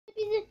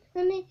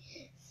mais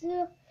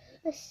sur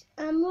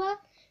un mois,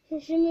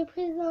 je me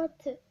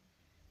présente.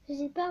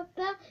 J'ai pas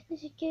peur que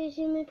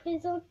je me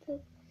présente,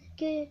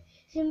 que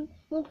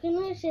mon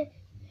prénom,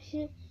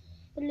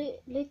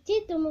 le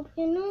titre de mon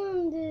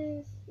prénom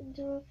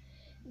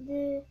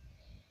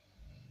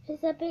je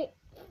s'appelle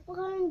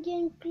Frank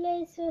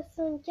Gameplay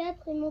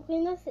 64 et mon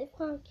prénom c'est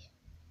Frank.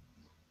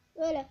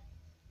 Voilà.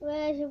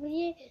 Voilà, j'ai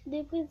oublié je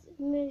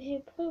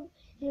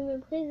me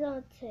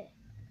présente.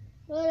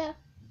 Voilà.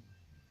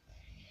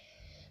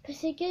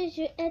 Parce que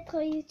je vais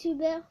être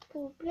youtubeur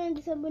pour plein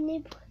de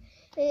abonnés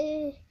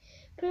et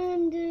plein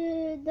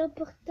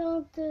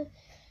d'importantes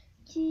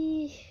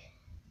qui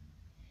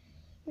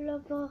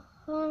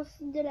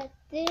l'apparence de la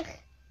terre.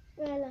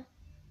 Voilà.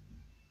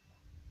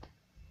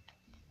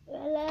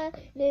 Voilà,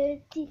 le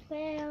petit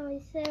frère, les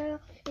sœurs,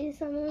 et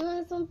sa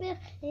maman, son père,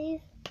 et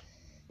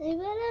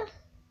voilà.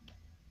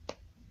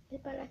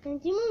 C'est pas la fin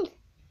du monde.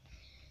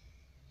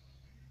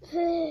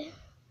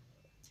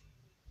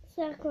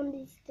 Ça raconte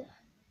des histoires.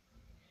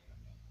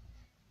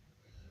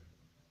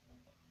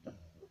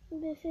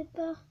 Mais c'est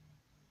pas.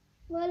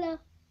 Voilà.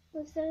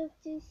 On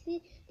s'arrête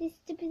ici. Et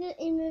cet épisode,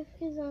 il me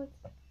présente.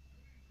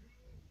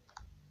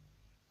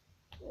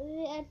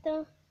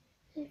 Attends,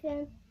 j'ai fait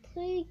un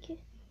truc.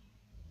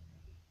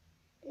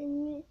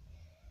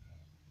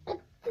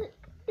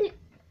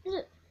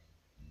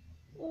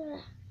 Voilà,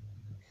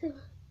 c'est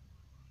bon.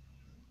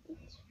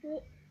 Tu peux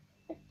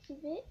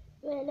activer.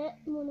 Voilà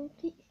mon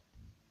outil.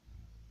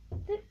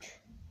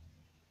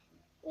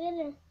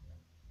 Voilà.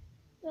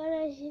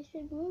 Voilà, j'ai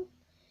fait bon.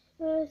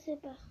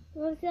 C'est pas.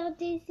 On va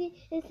sortir ici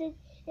et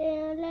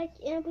un like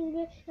et un pouce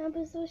bleu et un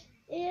pouce rouge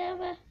et un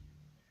bas.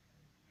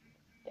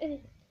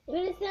 Je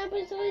vais laisser un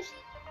pouce rouge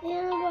et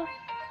un bas.